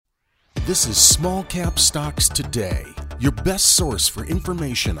This is Small Cap Stocks Today, your best source for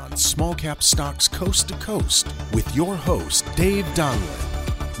information on small cap stocks coast to coast with your host, Dave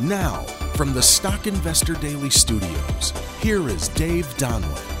Donlin. Now, from the Stock Investor Daily Studios, here is Dave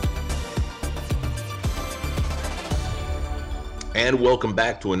Donlin. And welcome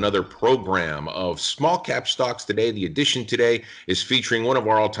back to another program of Small Cap Stocks Today. The edition today is featuring one of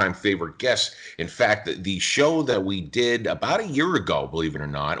our all-time favorite guests. In fact, the show that we did about a year ago, believe it or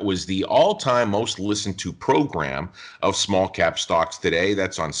not, was the all-time most listened to program of Small Cap Stocks Today.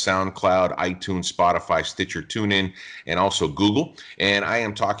 That's on SoundCloud, iTunes, Spotify, Stitcher, TuneIn, and also Google. And I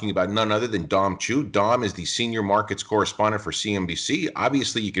am talking about none other than Dom Chu. Dom is the senior markets correspondent for CNBC.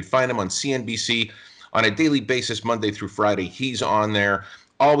 Obviously, you can find him on CNBC on a daily basis, Monday through Friday. He's on there,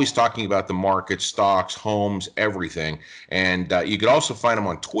 always talking about the market, stocks, homes, everything. And you could also find him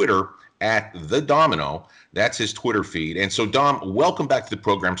on Twitter at The Domino. That's his Twitter feed. And so, Dom, welcome back to the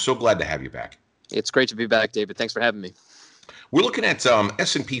program. So glad to have you back. It's great to be back, David. Thanks for having me. We're looking at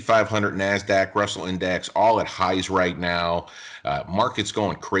S&P 500, NASDAQ, Russell Index, all at highs right now. Market's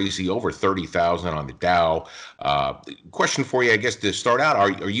going crazy, over 30,000 on the Dow. Question for you, I guess, to start out,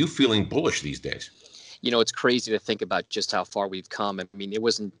 are you feeling bullish these days? You know, it's crazy to think about just how far we've come. I mean, it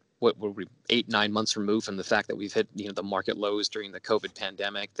wasn't, what were we, 8-9 months removed from the fact that we've hit, the market lows during the COVID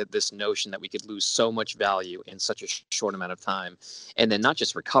pandemic, that this notion that we could lose so much value in such a short amount of time, and then not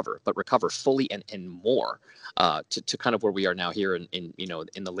just recover, but recover fully and more to kind of where we are now here in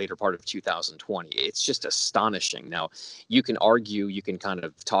the later part of 2020. It's just astonishing. Now, you can argue, you can kind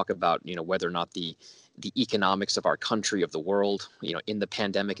of talk about, whether or not the economics of our country, of the world, in the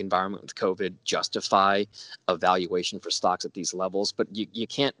pandemic environment with COVID justify a valuation for stocks at these levels. But you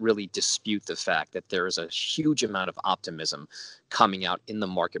can't really dispute the fact that there is a huge amount of optimism coming out in the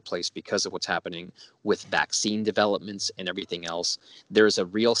marketplace because of what's happening with vaccine developments and everything else. There's a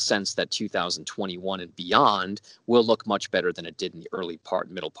real sense that 2021 and beyond will look much better than it did in the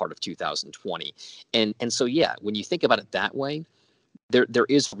middle part of 2020. And so, yeah, when you think about it that way, there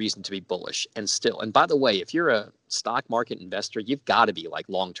is reason to be bullish and by the way, if you're a stock market investor, you've got to be like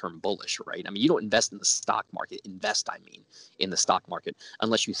long-term bullish, right? I mean, you don't invest in the stock market, in the stock market,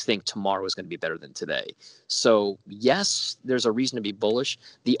 unless you think tomorrow is going to be better than today. So yes, there's a reason to be bullish.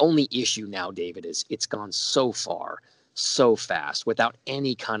 The only issue now, David, is it's gone so far, so fast, without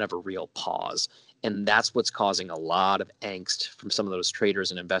any kind of a real pause. And that's what's causing a lot of angst from some of those traders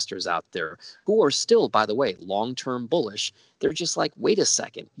and investors out there who are still, by the way, long-term bullish. They're just like, wait a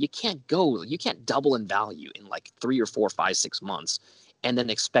second, you can't double in value in like 3 or 4, 5, 6 months and then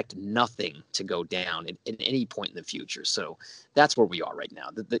expect nothing to go down in any point in the future. So that's where we are right now.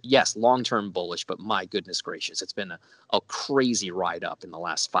 Yes, long-term bullish, but my goodness gracious, it's been a crazy ride up in the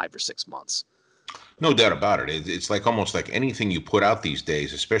last 5 or 6 months. No doubt about it. It's like almost like anything you put out these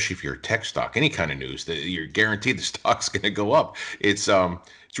days, especially if you're a tech stock, any kind of news, that you're guaranteed the stock's going to go up. It's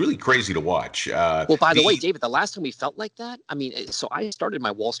really crazy to watch. Well, by the way, David, the last time we felt like that, I mean, so I started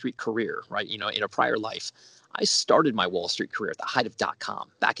my Wall Street career, right? In a prior life. I started my Wall Street career at the height of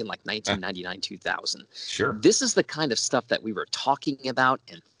 .com back in like 1999, 2000. Sure. This is the kind of stuff that we were talking about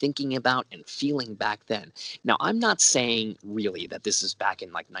and thinking about and feeling back then. Now, I'm not saying really that this is back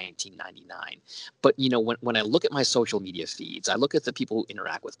in like 1999, but when I look at my social media feeds, I look at the people who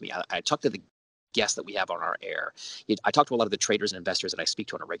interact with me. I talk to the guests that we have on our air. I talk to a lot of the traders and investors that I speak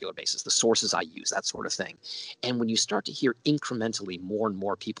to on a regular basis, the sources I use, that sort of thing. And when you start to hear incrementally more and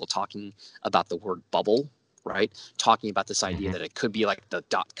more people talking about the word bubble, right? Talking about this idea that it could be like the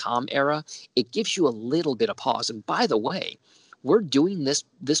 .com era, it gives you a little bit of pause. And by the way, we're doing this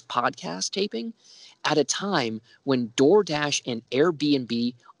podcast taping at a time when DoorDash and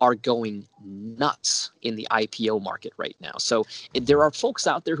Airbnb are going nuts in the IPO market right now. So there are folks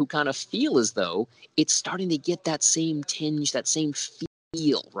out there who kind of feel as though it's starting to get that same tinge, that same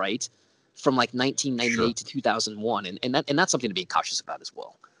feel, right? From like 1998 to 2001. And that's something to be cautious about as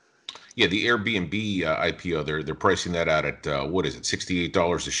well. Yeah, the Airbnb IPO, they're pricing that out at,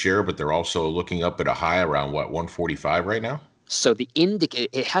 $68 a share, but they're also looking up at a high around, $145 right now? So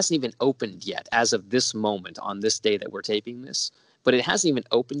it hasn't even opened yet as of this moment on this day that we're taping this, but it hasn't even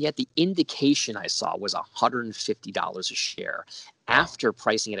opened yet. The indication I saw was $150 a share after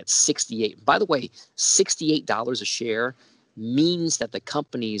pricing it at 68. By the way, $68 a share means that the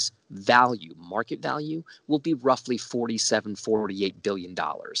company's market value, will be roughly $47-48 billion.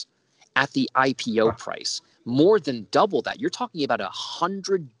 At the IPO price, more than double that. You're talking about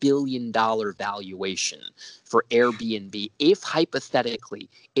 $100 billion valuation for Airbnb if hypothetically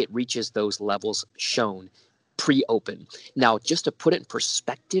it reaches those levels shown pre-open. Now, just to put it in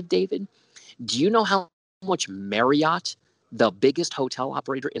perspective, David, do you know how much Marriott the biggest hotel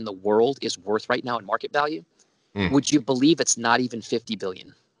operator in the world is worth right now in market value, Mm. would you believe it's not even 50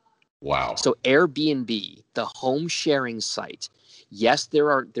 billion? Wow. So Airbnb, the home sharing site, yes,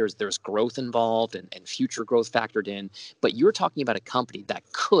 there's growth involved and future growth factored in, but you're talking about a company that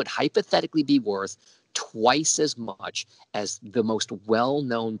could hypothetically be worth twice as much as the most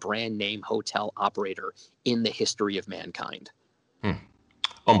well-known brand name hotel operator in the history of mankind. Hmm.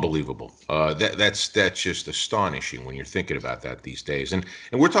 Unbelievable. That's just astonishing when you're thinking about that these days. And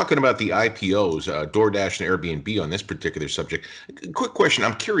we're talking about the IPOs, DoorDash and Airbnb on this particular subject. Quick question.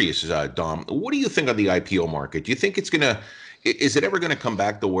 I'm curious, Dom. What do you think of the IPO market? Do you think is it ever gonna come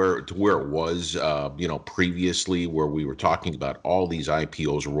back to where it was, previously, where we were talking about all these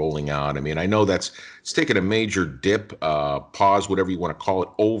IPOs rolling out? I mean, I know it's taken a major dip, pause, whatever you want to call it,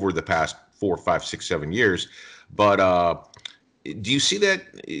 over the past 4, 5, 6, 7 years, but do you see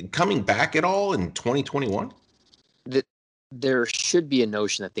that coming back at all in 2021? That there should be a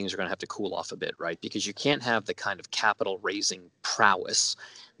notion that things are going to have to cool off a bit, right? Because you can't have the kind of capital raising prowess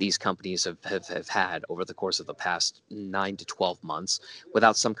these companies have had over the course of the past 9 to 12 months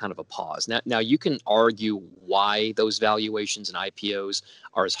without some kind of a pause. Now you can argue why those valuations and IPOs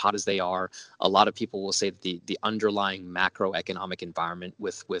are as hot as they are. A lot of people will say that the underlying macroeconomic environment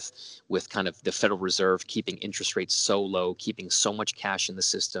with kind of the Federal Reserve keeping interest rates so low, keeping so much cash in the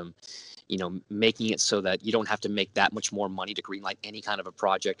system, making it so that you don't have to make that much more money to greenlight any kind of a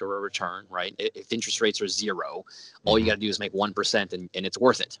project or a return, right? If interest rates are zero, all you got to do is make 1% and it's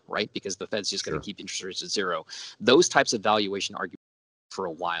worth it, right? Because the Fed's just going to keep interest rates at zero. Those types of valuation arguments for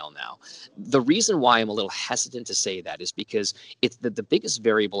a while now. The reason why I'm a little hesitant to say that is because it's the biggest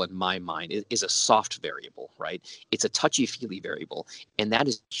variable in my mind is a soft variable, right? It's a touchy-feely variable, and that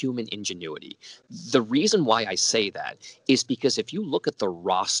is human ingenuity. The reason why I say that is because if you look at the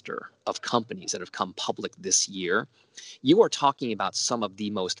roster of companies that have come public this year, you are talking about some of the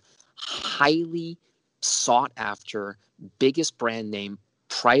most highly sought after, biggest brand name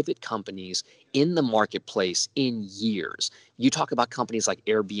private companies in the marketplace in years. You talk about companies like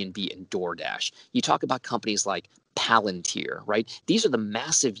Airbnb and DoorDash. You talk about companies like Palantir, right? These are the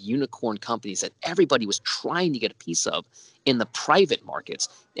massive unicorn companies that everybody was trying to get a piece of in the private markets,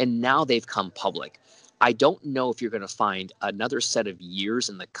 and now they've come public. I don't know if you're going to find another set of years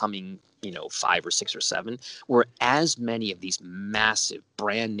in the coming, 5 or 6 or 7, where as many of these massive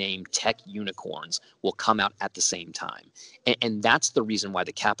brand name tech unicorns will come out at the same time. And that's the reason why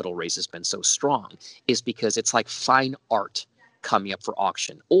the capital raise has been so strong, is because it's like fine art coming up for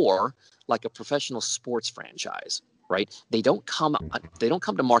auction, or like a professional sports franchise, right? They don't come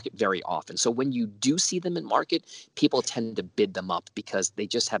to market very often. So when you do see them in market, people tend to bid them up because they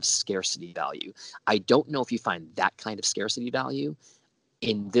just have scarcity value. I don't know if you find that kind of scarcity value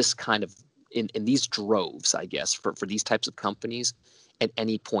in this kind of in these droves, I guess, for these types of companies at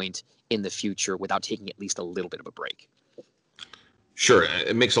any point in the future without taking at least a little bit of a break. Sure,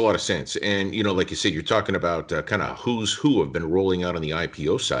 it makes a lot of sense. And, like you said, you're talking about kind of who's who have been rolling out on the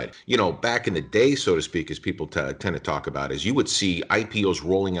IPO side. Back in the day, so to speak, as people tend to talk about, is you would see IPOs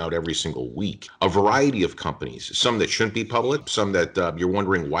rolling out every single week. A variety of companies, some that shouldn't be public, some that you're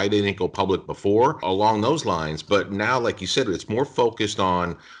wondering why they didn't go public before, along those lines. But now, like you said, it's more focused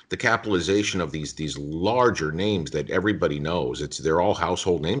on the capitalization of these larger names that everybody knows. They're all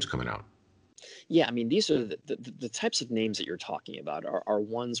household names coming out. Yeah, I mean, these are the types of names that you're talking about are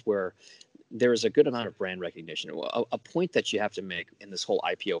ones where there is a good amount of brand recognition. A point that you have to make in this whole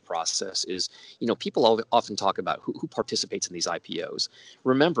IPO process is, people often talk about who participates in these IPOs.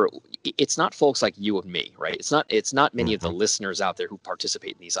 Remember, it's not folks like you and me, right? It's not many of the listeners out there who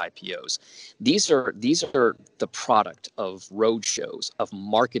participate in these IPOs. These are the product of road shows, of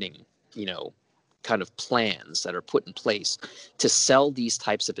marketing, kind of plans that are put in place to sell these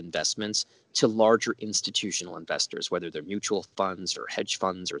types of investments to larger institutional investors, whether they're mutual funds or hedge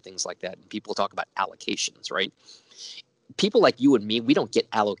funds or things like that. And people talk about allocations, right? People like you and me, we don't get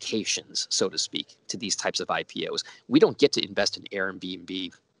allocations, so to speak, to these types of IPOs. We don't get to invest in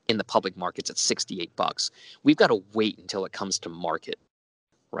Airbnb in the public markets at $68. We've got to wait until it comes to market,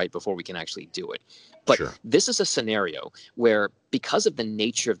 right, before we can actually do it. But Sure. This is a scenario where, because of the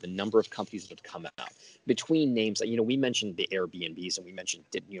nature of the number of companies that have come out, between names that, we mentioned the Airbnbs and we mentioned,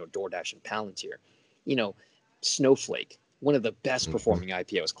 DoorDash and Palantir, Snowflake, one of the best performing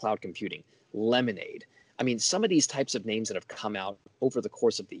IPOs, cloud computing, Lemonade. I mean, some of these types of names that have come out over the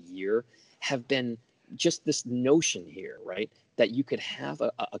course of the year have been just this notion here, right, that you could have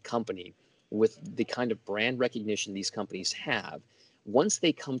a company with the kind of brand recognition these companies have. Once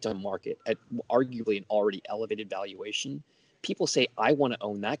they come to market at arguably an already elevated valuation, people say, I want to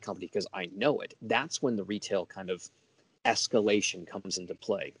own that company because I know it. That's when the retail kind of escalation comes into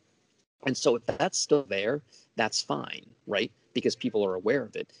play. And so if that's still there, that's fine, right? Because people are aware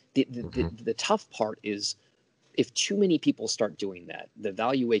of it. The tough part is if too many people start doing that, the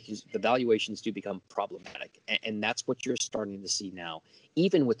valuations do become problematic. And that's what you're starting to see now,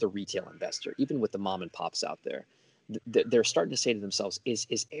 even with the retail investor, even with the mom and pops out there. They're starting to say to themselves, is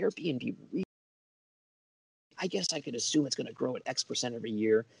Airbnb really? I guess I could assume it's going to grow at X% every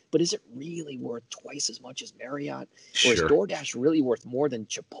year, but is it really worth twice as much as Marriott? Or is DoorDash really worth more than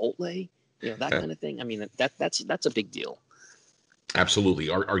Chipotle? That kind of thing. I mean, that's a big deal.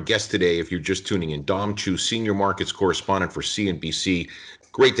 Absolutely. Our guest today, if you're just tuning in, Dom Chu, Senior Markets Correspondent for CNBC.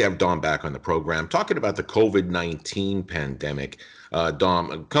 Great to have Dom back on the program. Talking about the COVID-19 pandemic.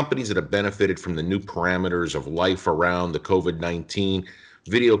 Dom, companies that have benefited from the new parameters of life around the COVID-19,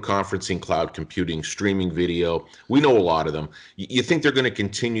 video conferencing, cloud computing, streaming video. We know a lot of them. You think they're going to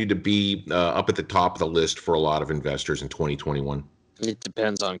continue to be up at the top of the list for a lot of investors in 2021? It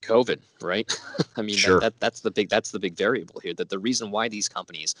depends on COVID, right? I mean, sure. that's the big variable here. That the reason why these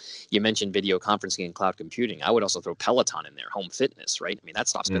companies, you mentioned video conferencing and cloud computing, I would also throw Peloton in there, home fitness, right? I mean, that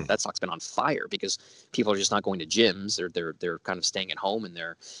stock's been on fire because people are just not going to gyms. They're kind of staying at home, and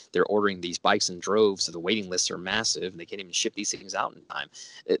they're ordering these bikes in droves. So the waiting lists are massive, and they can't even ship these things out in time.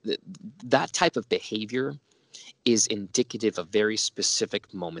 That type of behavior is indicative of very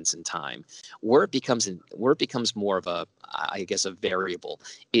specific moments in time. Where it becomes more of a, I guess, a variable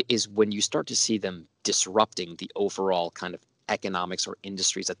is when you start to see them disrupting the overall kind of economics or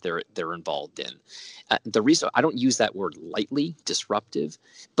industries that they're involved in. The reason I don't use that word lightly, disruptive,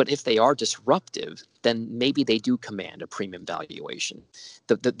 but if they are disruptive, then maybe they do command a premium valuation.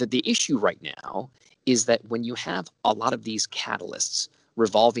 The issue right now is that when you have a lot of these catalysts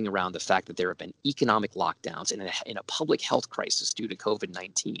revolving around the fact that there have been economic lockdowns and in a public health crisis due to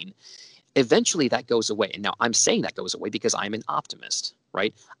COVID-19, eventually that goes away. And now I'm saying that goes away because I'm an optimist,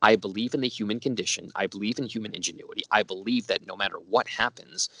 right? I believe in the human condition. I believe in human ingenuity. I believe that no matter what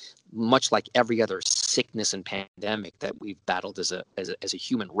happens, much like every other sickness and pandemic that we've battled as a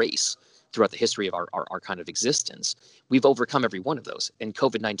human race throughout the history of our kind of existence, we've overcome every one of those. And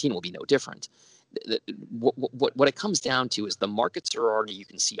COVID-19 will be no different. What it comes down to is the markets are already, you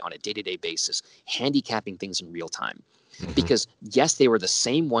can see on a day-to-day basis, handicapping things in real time. Because yes, they were the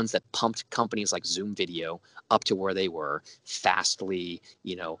same ones that pumped companies like Zoom Video up to where they were, Fastly,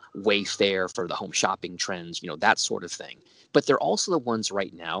 Wayfair for the home shopping trends, that sort of thing. But they're also the ones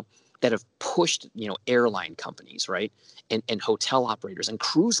right now that have pushed, airline companies, right, and hotel operators and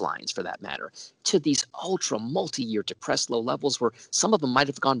cruise lines, for that matter, to these ultra multi-year depressed low levels where some of them might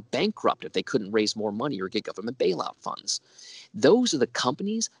have gone bankrupt if they couldn't raise more money or get government bailout funds. Those are the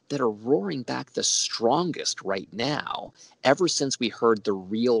companies that are roaring back the strongest right now, ever since we heard the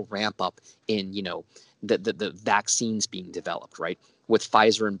real ramp up in, the vaccines being developed, right? With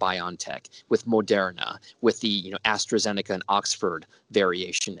Pfizer and BioNTech, with Moderna, with the AstraZeneca and Oxford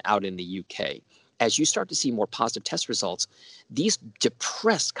variation out in the UK. As you start to see more positive test results, these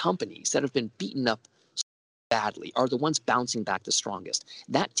depressed companies that have been beaten up badly are the ones bouncing back the strongest.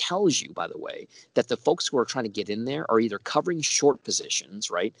 That tells you, by the way, that the folks who are trying to get in there are either covering short positions,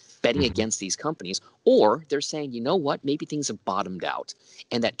 right, betting against these companies, or they're saying, you know what, maybe things have bottomed out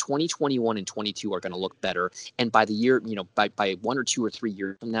and that 2021 and 22 are going to look better. And by the year, by 1 or 2 or 3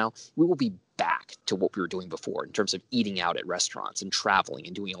 years from now, we will be back to what we were doing before in terms of eating out at restaurants and traveling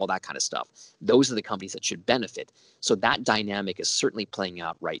and doing all that kind of stuff. Those are the companies that should benefit. So that dynamic is certainly playing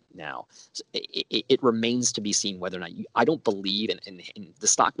out right now. So it remains to be seen whether or not I don't believe in the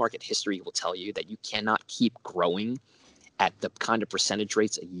stock market history will tell you that you cannot keep growing at the kind of percentage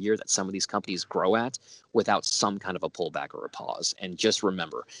rates a year that some of these companies grow at without some kind of a pullback or a pause. And just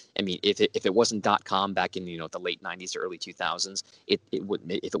remember, I mean, if it wasn't .com back in the late 90s to early 2000s, it would,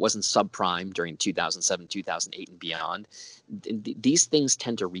 if it wasn't subprime during 2007, 2008 and beyond, these things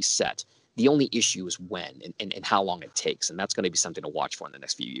tend to reset. The only issue is when and how long it takes, and that's going to be something to watch for in the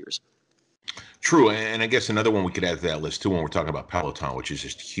next few years. True, and I guess another one we could add to that list too when we're talking about Peloton, which is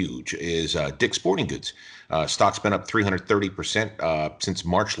just huge, is Dick's Sporting Goods. Stock's been up 330% since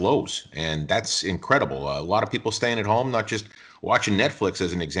March lows, and that's incredible. A lot of people staying at home, not just watching Netflix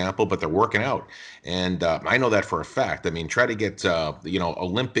as an example, but they're working out. And I know that for a fact. I mean, try to get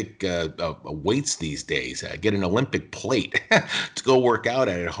Olympic weights these days. Get an Olympic plate to go work out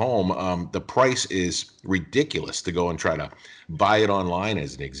at home. The price is ridiculous to go and try to buy it online,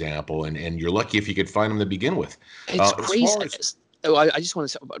 as an example, and you're lucky if you could find them to begin with. It's crazy. I just want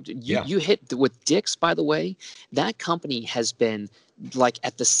to say, you hit with Dick's, by the way. That company has been like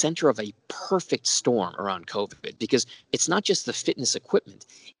at the center of a perfect storm around COVID, because it's not just the fitness equipment,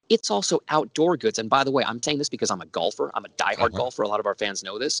 it's also outdoor goods. And by the way, I'm saying this because I'm a golfer. I'm a diehard golfer. A lot of our fans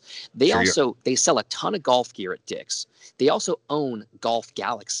know this. They sell a ton of golf gear at Dick's. They also own Golf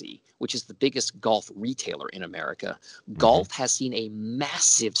Galaxy, which is the biggest golf retailer in America. Golf has seen a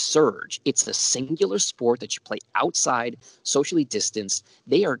massive surge. It's a singular sport that you play outside, socially distanced.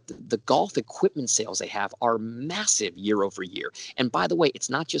 The golf equipment sales they have are massive year over year. And by the way, it's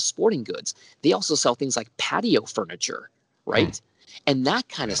not just sporting goods. They also sell things like patio furniture, right? And that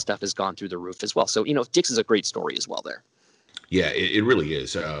kind of stuff has gone through the roof as well. So, Dick's is a great story as well there. Yeah, it really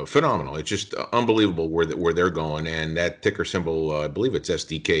is phenomenal. It's just unbelievable where they're going. And that ticker symbol, I believe it's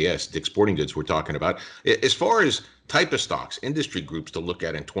SDKS, Dick's Sporting Goods we're talking about. As far as type of stocks, industry groups to look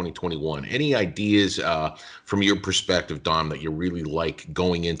at in 2021, any ideas from your perspective, Dom, that you really like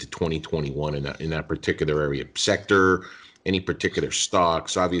going into 2021 in that particular area, sector, any particular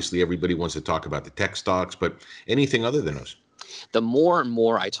stocks? Obviously, everybody wants to talk about the tech stocks, but anything other than those? The more and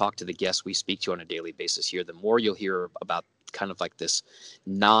more I talk to the guests we speak to on a daily basis here, the more you'll hear about kind of like this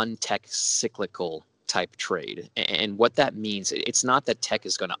non-tech cyclical type trade. And what that means, it's not that tech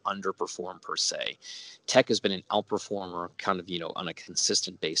is going to underperform per se. Tech has been an outperformer kind of, on a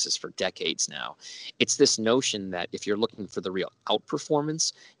consistent basis for decades now. It's this notion that if you're looking for the real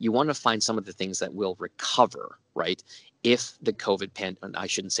outperformance, you want to find some of the things that will recover, right? When the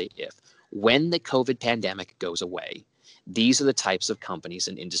COVID pandemic goes away, these are the types of companies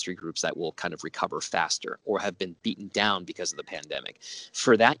and industry groups that will kind of recover faster or have been beaten down because of the pandemic.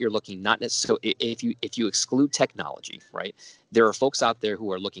 For that, you're looking not necessarily, if you exclude technology, right? There are folks out there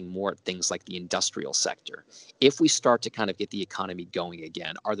who are looking more at things like the industrial sector. If we start to kind of get the economy going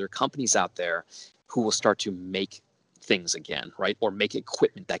again, are there companies out there who will start to make things again, right? Or make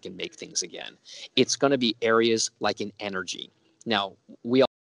equipment that can make things again? It's going to be areas like in energy. Now, we all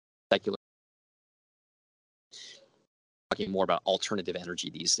secular talking more about alternative energy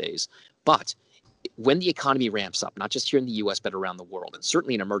these days. But when the economy ramps up, not just here in the US, but around the world, and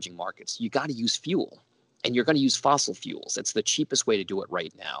certainly in emerging markets, you got to use fuel. And you're going to use fossil fuels. It's the cheapest way to do it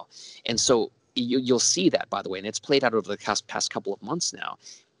right now. And so you'll see that, by the way, and it's played out over the past couple of months now.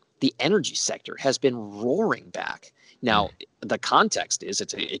 The energy sector has been roaring back. Now, the context is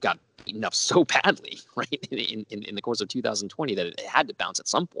it got beaten up so badly, right, in the course of 2020 that it had to bounce at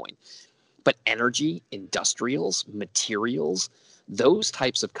some point. But energy, industrials, materials, those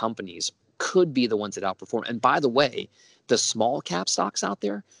types of companies could be the ones that outperform. And by the way, the small cap stocks out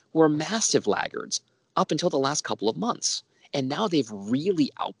there were massive laggards up until the last couple of months. And now they've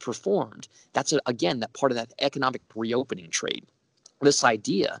really outperformed. That's, again, that part of that economic reopening trade. This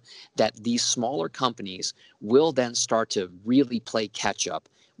idea that these smaller companies will then start to really play catch up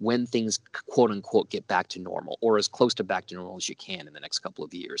when things, quote unquote, get back to normal, or as close to back to normal as you can in the next couple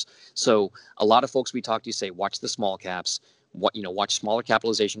of years. So a lot of folks we talk to say, watch the small caps, watch smaller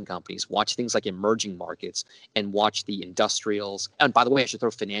capitalization companies, watch things like emerging markets, and watch the industrials. And by the way, I should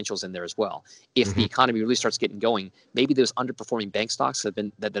throw financials in there as well. If the economy really starts getting going, maybe those underperforming bank stocks that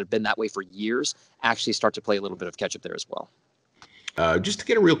have been that way for years actually start to play a little bit of catch up there as well. Just to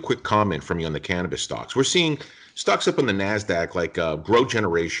get a real quick comment from you on the cannabis stocks. We're seeing stocks up on the NASDAQ like Grow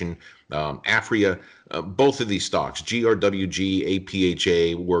Generation, Aphria, both of these stocks, GRWG,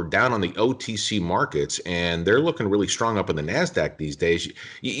 APHA, were down on the OTC markets, and they're looking really strong up in the NASDAQ these days.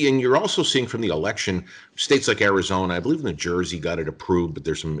 And you're also seeing from the election, states like Arizona, I believe New Jersey got it approved, but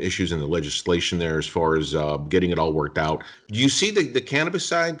there's some issues in the legislation there as far as getting it all worked out. Do you see the cannabis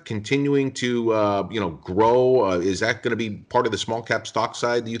side continuing to grow? Is that going to be part of the small cap stock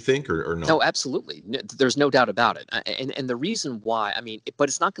side, do you think, or no? No, absolutely. There's no doubt about it. And the reason why, but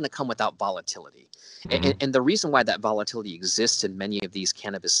it's not going to come without volatility. And the reason why that volatility exists in many of these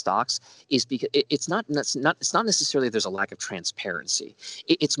cannabis stocks is because it's not necessarily there's a lack of transparency.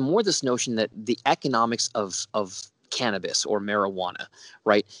 It's more this notion that the economics of cannabis or marijuana,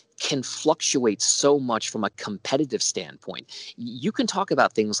 right, can fluctuate so much from a competitive standpoint. You can talk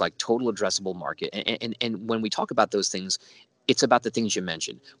about things like total addressable market, and when we talk about those things, it's about the things you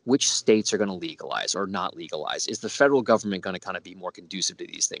mentioned. Which states are going to legalize or not legalize? Is the federal government going to kind of be more conducive to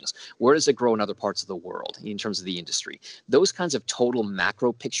these things? Where does it grow in other parts of the world in terms of the industry? Those kinds of total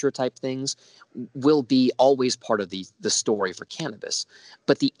macro picture type things will be always part of the story for cannabis.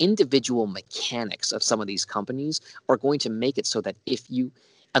 But the individual mechanics of some of these companies are going to make it so that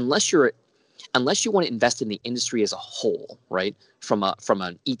unless you want to invest in the industry as a whole, right, from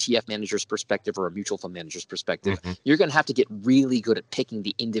an ETF manager's perspective or a mutual fund manager's perspective, you're going to have to get really good at picking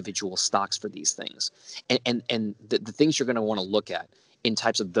the individual stocks for these things. And the things you're going to want to look at in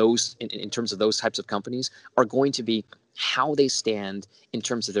terms of those types of companies are going to be how they stand in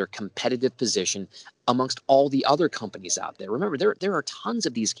terms of their competitive position amongst all the other companies out there. Remember, there are tons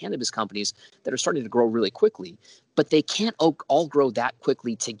of these cannabis companies that are starting to grow really quickly, but they can't all grow that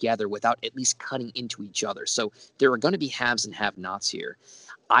quickly together without at least cutting into each other. So there are going to be haves and have-nots here.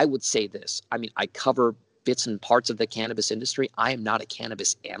 I would say this. I mean, I cover bits and parts of the cannabis industry. I am not a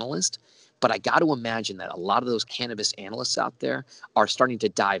cannabis analyst, but I got to imagine that a lot of those cannabis analysts out there are starting to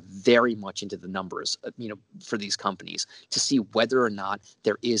dive very much into the numbers, for these companies to see whether or not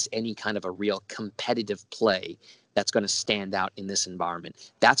there is any kind of a real competitive play that's going to stand out in this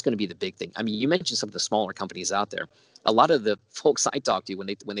environment. That's going to be the big thing. I mean, you mentioned some of the smaller companies out there. A lot of the folks I talk to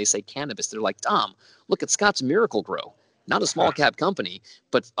when they say cannabis, they're like, Tom, look at Scott's Miracle-Gro. Not a small cap company,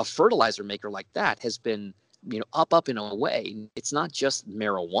 but a fertilizer maker like that has been, up in a way. It's not just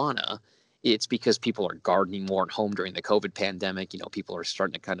marijuana. It's because people are gardening more at home during the COVID pandemic. People are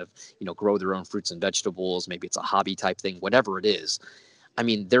starting to kind of, grow their own fruits and vegetables. Maybe it's a hobby type thing, whatever it is. I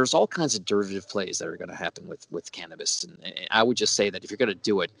mean, there's all kinds of derivative plays that are going to happen with cannabis. And I would just say that if you're going to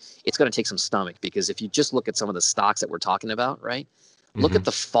do it, it's going to take some stomach, because if you just look at some of the stocks that we're talking about, right? Look at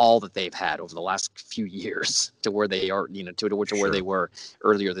the fall that they've had over the last few years to where they are, to where they were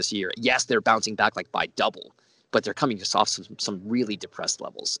earlier this year. Yes, they're bouncing back like by double, but they're coming just off some really depressed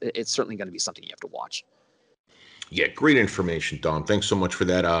levels. It's certainly going to be something you have to watch. Yeah, great information, Dom. Thanks so much for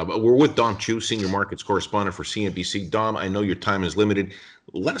that. We're with Dom Chu, Senior Markets Correspondent for CNBC. Dom, I know your time is limited.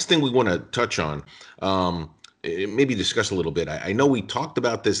 Last thing we want to touch on, maybe discuss a little bit. I know we talked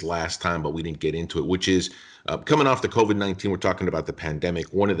about this last time, but we didn't get into it, which is coming off the COVID-19. We're talking about the pandemic.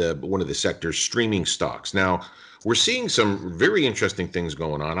 One of the sectors, streaming stocks. Now, we're seeing some very interesting things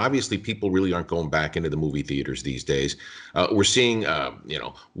going on. Obviously, people really aren't going back into the movie theaters these days. We're seeing,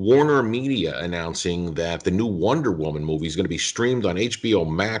 Warner Media announcing that the new Wonder Woman movie is going to be streamed on HBO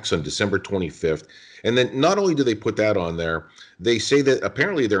Max on December 25th. And then not only do they put that on there, they say that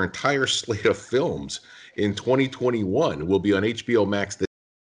apparently their entire slate of films in 2021 will be on HBO Max the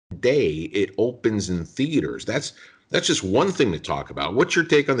day it opens in theaters. That's just one thing to talk about. What's your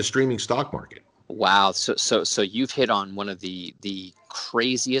take on the streaming stock market? Wow. So you've hit on one of the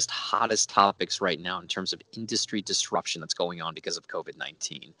craziest, hottest topics right now in terms of industry disruption that's going on because of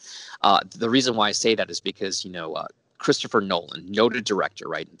COVID-19. The reason why I say that is because, Christopher Nolan, noted director,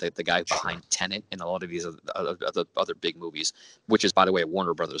 right? The guy behind Tenet and a lot of these other big movies, which is, by the way, a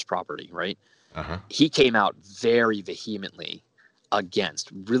Warner Brothers property, right? Uh-huh. He came out very vehemently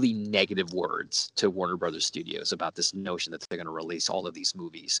against really negative words to Warner Brothers Studios about this notion that they're going to release all of these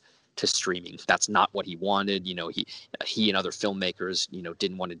movies to streaming. That's not what he wanted. He and other filmmakers,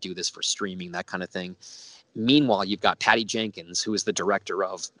 didn't want to do this for streaming, that kind of thing. Meanwhile, you've got Patty Jenkins, who is the director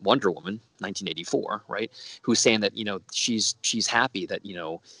of Wonder Woman, 1984, right? Who's saying that, she's happy that,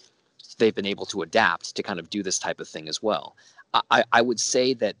 they've been able to adapt to kind of do this type of thing as well. I would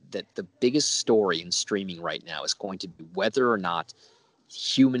say that the biggest story in streaming right now is going to be whether or not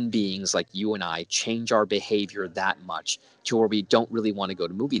human beings like you and I change our behavior that much to where we don't really want to go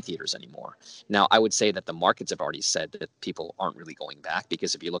to movie theaters anymore. Now, I would say that the markets have already said that people aren't really going back,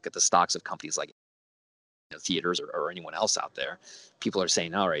 because if you look at the stocks of companies like theaters or anyone else out there, people are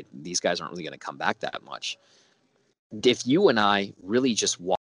saying, all right, these guys aren't really going to come back that much. If you and I really just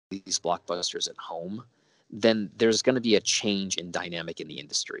watch these blockbusters at home, then there's going to be a change in dynamic in the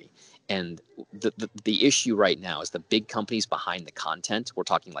industry. And the issue right now is the big companies behind the content. We're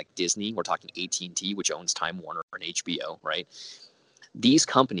talking like Disney, we're talking AT&T, which owns Time Warner and HBO, right? These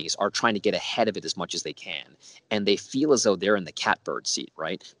companies are trying to get ahead of it as much as they can. And they feel as though they're in the catbird seat,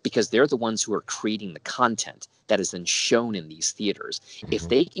 right? Because they're the ones who are creating the content that is then shown in these theaters. Mm-hmm. If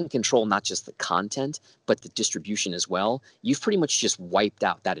they can control not just the content, but the distribution as well, you've pretty much just wiped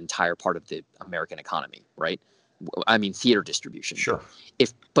out that entire part of the American economy, right? I mean, theater distribution. Sure.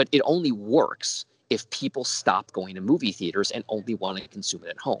 But it only works if people stop going to movie theaters and only want to consume it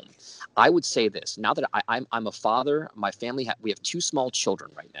at home. I would say this, now that I'm a father, my family, we have two small children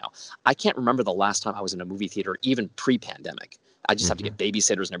right now. I can't remember the last time I was in a movie theater, even pre-pandemic. I just have to get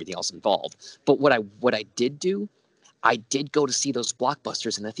babysitters and everything else involved. But what I did do, I did go to see those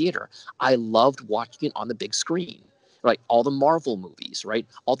blockbusters in the theater. I loved watching it on the big screen. Right, all the Marvel movies, right?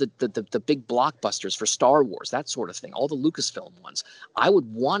 All the big blockbusters for Star Wars, that sort of thing. All the Lucasfilm ones. I would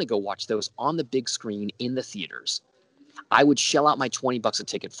want to go watch those on the big screen in the theaters. I would shell out my $20 a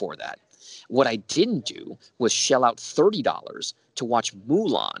ticket for that. What I didn't do was shell out $30 to watch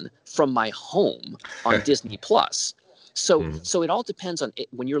Mulan from my home on Disney Plus. So it all depends on it.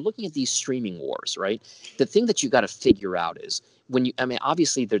 When you're looking at these streaming wars, right? The thing that you got to figure out is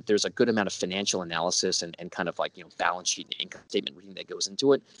obviously there's a good amount of financial analysis and kind of like, balance sheet and income statement reading that goes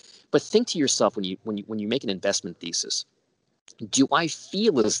into it. But think to yourself when you make an investment thesis, do I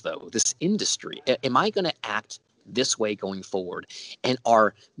feel as though this industry, am I going to act this way going forward? And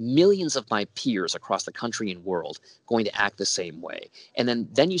are millions of my peers across the country and world going to act the same way? And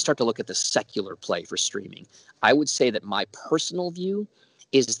then you start to look at the secular play for streaming. I would say that my personal view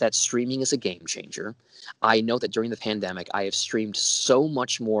is that streaming is a game changer. I know that during the pandemic, I have streamed so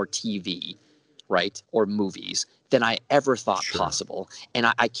much more TV, right, or movies than I ever thought possible. And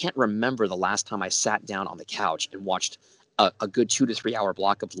I can't remember the last time I sat down on the couch and watched a good 2 to 3 hour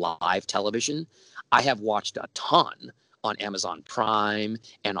block of live television. I have watched a ton on Amazon Prime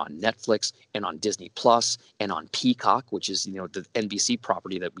and on Netflix and on Disney Plus and on Peacock, which is, the NBC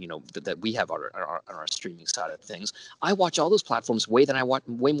property that, that we have on our streaming side of things. I watch all those platforms way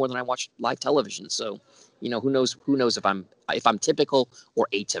more than I watch live television. So, who knows if I'm typical or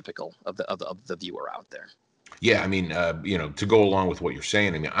atypical of the viewer out there. Yeah, I mean, to go along with what you're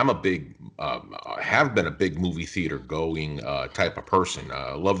saying, I mean, I'm have been a big movie theater going type of person.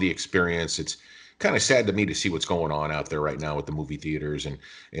 Love the experience. It's kind of sad to me to see what's going on out there right now with the movie theaters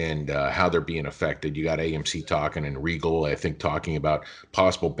and how they're being affected. You got AMC talking and Regal, I think, talking about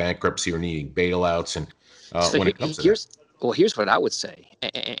possible bankruptcy or needing bailouts. And when it comes to that. Here's what I would say,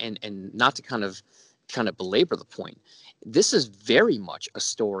 and not to kind of belabor the point. This is very much a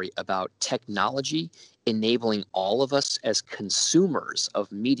story about technology enabling all of us as consumers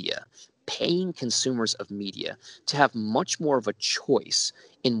of media, paying consumers of media, to have much more of a choice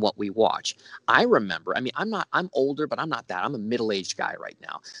in what we watch. I remember, I'm older, but I'm not that. I'm a middle-aged guy right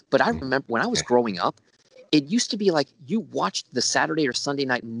now. But I remember when I was growing up, it used to be like you watched the Saturday or Sunday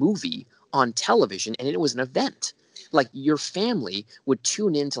night movie on television and it was an event. Like your family would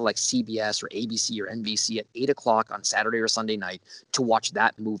tune into like CBS or ABC or NBC at 8 o'clock on Saturday or Sunday night to watch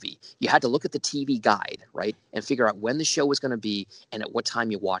that movie. You had to look at the TV guide, right? And figure out when the show was going to be and at what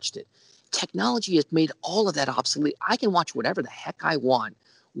time you watched it. Technology has made all of that obsolete. I can watch whatever the heck I want,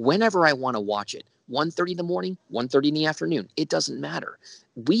 whenever I want to watch it. 1:30 in the morning, 1:30 in the afternoon. It doesn't matter.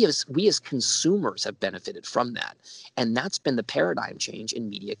 We as consumers have benefited from that. And that's been the paradigm change in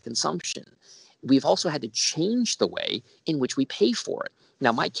media consumption. We've also had to change the way in which we pay for it.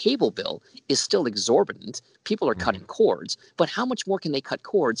 Now, my cable bill is still exorbitant. People are cutting cords, but how much more can they cut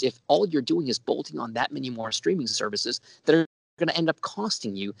cords if all you're doing is bolting on that many more streaming services that are going to end up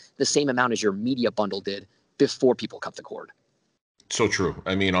costing you the same amount as your media bundle did before people cut the cord? So true.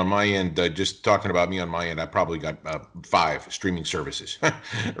 I mean, on my end, just talking about me on my end, I probably got 5 streaming services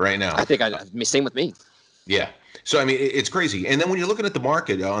right now. I think same with me. Yeah. So, I mean, it's crazy. And then when you're looking at the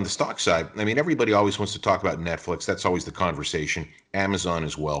market on the stock side, I mean, everybody always wants to talk about Netflix. That's always the conversation. Amazon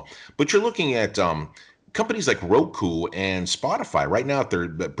as well. But you're looking at companies like Roku and Spotify right now. They're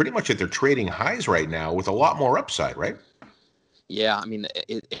pretty much at their trading highs right now with a lot more upside, right? Yeah, I mean,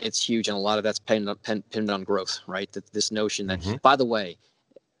 it's huge. And a lot of that's pinned on growth, right? This notion that, by the way,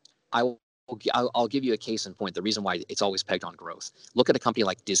 I'll give you a case in point. The reason why it's always pegged on growth. Look at a company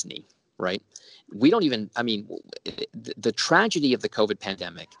like Disney. Right? We don't even, the tragedy of the COVID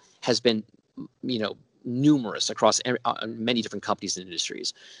pandemic has been, numerous across many different companies and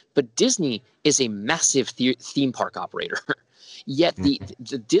industries. But Disney is a massive theme park operator. Yet the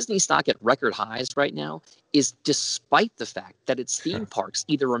Disney stock at record highs right now is despite the fact that its theme parks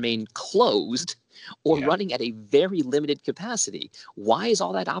either remain closed or running at a very limited capacity. Why is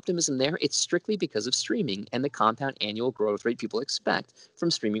all that optimism there? It's strictly because of streaming and the compound annual growth rate people expect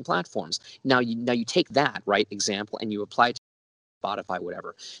from streaming platforms. Now you take that example and you apply it to Spotify,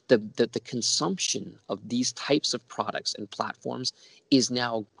 whatever. The consumption of these types of products and platforms is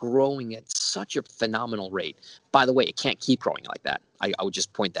now growing at such a phenomenal rate. By the way, it can't keep growing like that. I would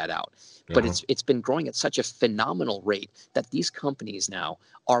just point that out. But it's been growing at such a phenomenal rate that these companies now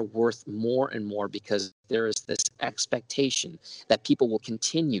are worth more and more because there is this expectation that people will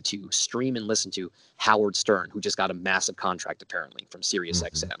continue to stream and listen to Howard Stern, who just got a massive contract apparently from Sirius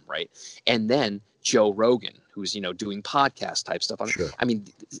XM, right? And then Joe Rogan, who's doing podcast type stuff. I mean,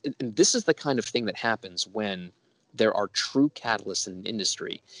 this is the kind of thing that happens when there are true catalysts in the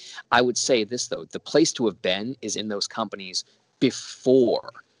industry. I would say this though: the place to have been is in those companies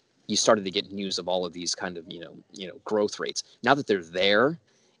before you started to get news of all of these kind of growth rates. Now that they're there,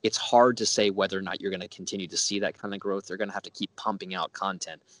 it's hard to say whether or not you're going to continue to see that kind of growth. They're going to have to keep pumping out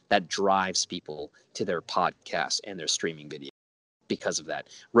content that drives people to their podcasts and their streaming video because of that.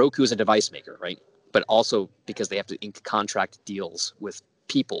 Roku is a device maker, right? But also because they have to ink contract deals with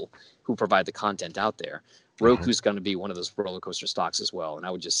people who provide the content out there. Roku's going to be one of those roller coaster stocks as well. And I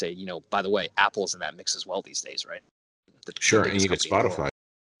would just say, by the way, Apple's in that mix as well these days, right? Sure, and you get Spotify.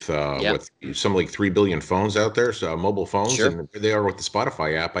 With some like 3 billion phones out there, so mobile phones, and they are with the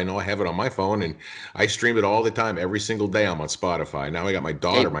Spotify app. I know I have it on my phone, and I stream it all the time. Every single day I'm on Spotify. Now I got my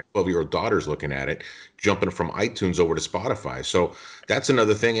daughter, my 12-year-old daughter's looking at it, jumping from iTunes over to Spotify. So that's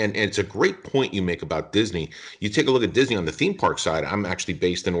another thing, and it's a great point you make about Disney. You take a look at Disney on the theme park side. I'm actually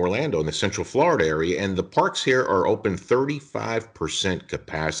based in Orlando in the Central Florida area, and the parks here are open 35%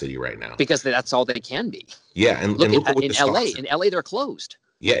 capacity right now. Because that's all they can be. Yeah, and look at what in LA. In LA, they're closed.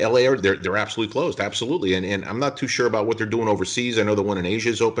 Yeah, LA, they're absolutely closed. Absolutely. And I'm not too sure about what they're doing overseas. I know the one in Asia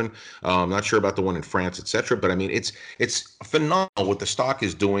is open. I'm not sure about the one in France, et cetera. But I mean, it's phenomenal what the stock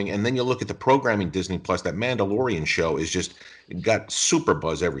is doing. And then you look at the programming Disney Plus, that Mandalorian show is just got super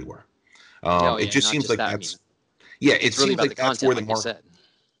buzz everywhere. It just seems like that's, it seems like that's where the market.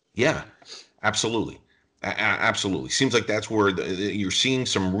 Yeah, absolutely. Absolutely. Seems like that's where you're seeing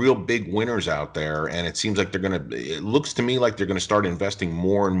some real big winners out there. And it seems like it looks to me like they're going to start investing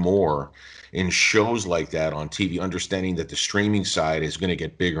more and more in shows like that on TV, understanding that the streaming side is going to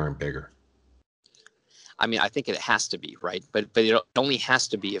get bigger and bigger. I mean, I think it has to be, right? But it only has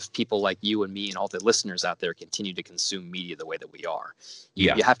to be if people like you and me and all the listeners out there continue to consume media the way that we are.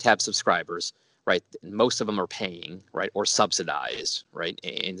 You have to have subscribers. Right, most of them are paying, right, or subsidized, right,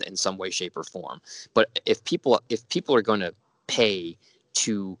 in some way, shape, or form. But if people are going to pay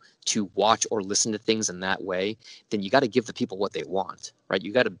to watch or listen to things in that way, then you got to give the people what they want, right?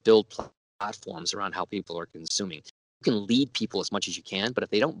 You got to build platforms around how people are consuming. You can lead people as much as you can, but if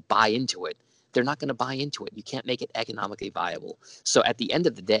they don't buy into it, they're not going to buy into it. You can't make it economically viable. So at the end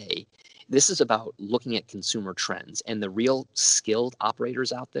of the day, this is about looking at consumer trends, and the real skilled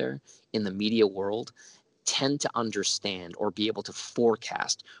operators out there in the media world tend to understand or be able to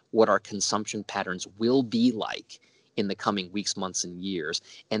forecast what our consumption patterns will be like in the coming weeks, months, and years,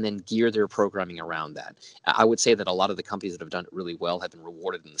 and then gear their programming around that. I would say that a lot of the companies that have done it really well have been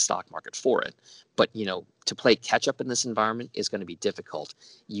rewarded in the stock market for it. But, to play catch up in this environment is going to be difficult.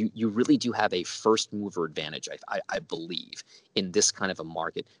 You really do have a first mover advantage, I believe, in this kind of a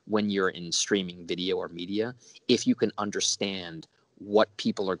market when you're in streaming video or media, if you can understand what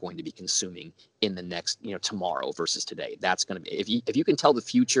people are going to be consuming in the next, tomorrow versus today. That's going to be, if you can tell the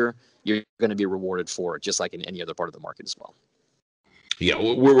future, you're going to be rewarded for it, just like in any other part of the market as well. Yeah,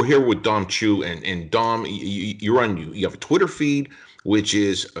 we're here with Dom Chu, and Dom, you have a Twitter feed, which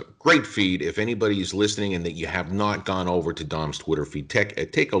is a great feed. If anybody is listening and that you have not gone over to Dom's Twitter feed,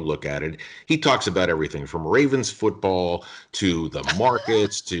 take a look at it. He talks about everything from Ravens football to the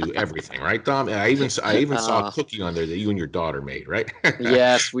markets to everything, right, Dom? I even saw a cookie on there that you and your daughter made, right?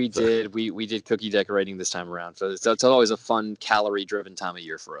 Yes, we did. We did cookie decorating this time around. So it's always a fun, calorie-driven time of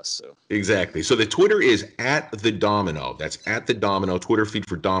year for us. So exactly. So the Twitter is @TheDomino. That's @TheDomino. Twitter feed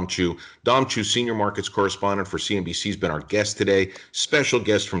for Dom Chu. Dom Chu, senior markets correspondent for CNBC, has been our guest today. Special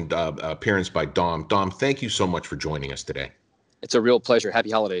guest from appearance by Dom. Dom, thank you so much for joining us today. It's a real pleasure.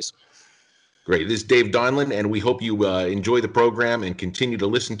 Happy holidays. Great. This is Dave Donlin, and we hope you enjoy the program and continue to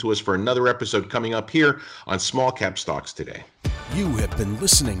listen to us for another episode coming up here on Small Cap Stocks Today. You have been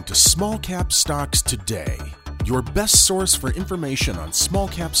listening to Small Cap Stocks Today, your best source for information on small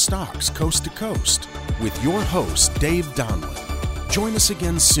cap stocks coast to coast, with your host, Dave Donlin. Join us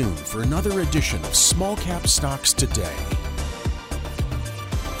again soon for another edition of Small Cap Stocks Today.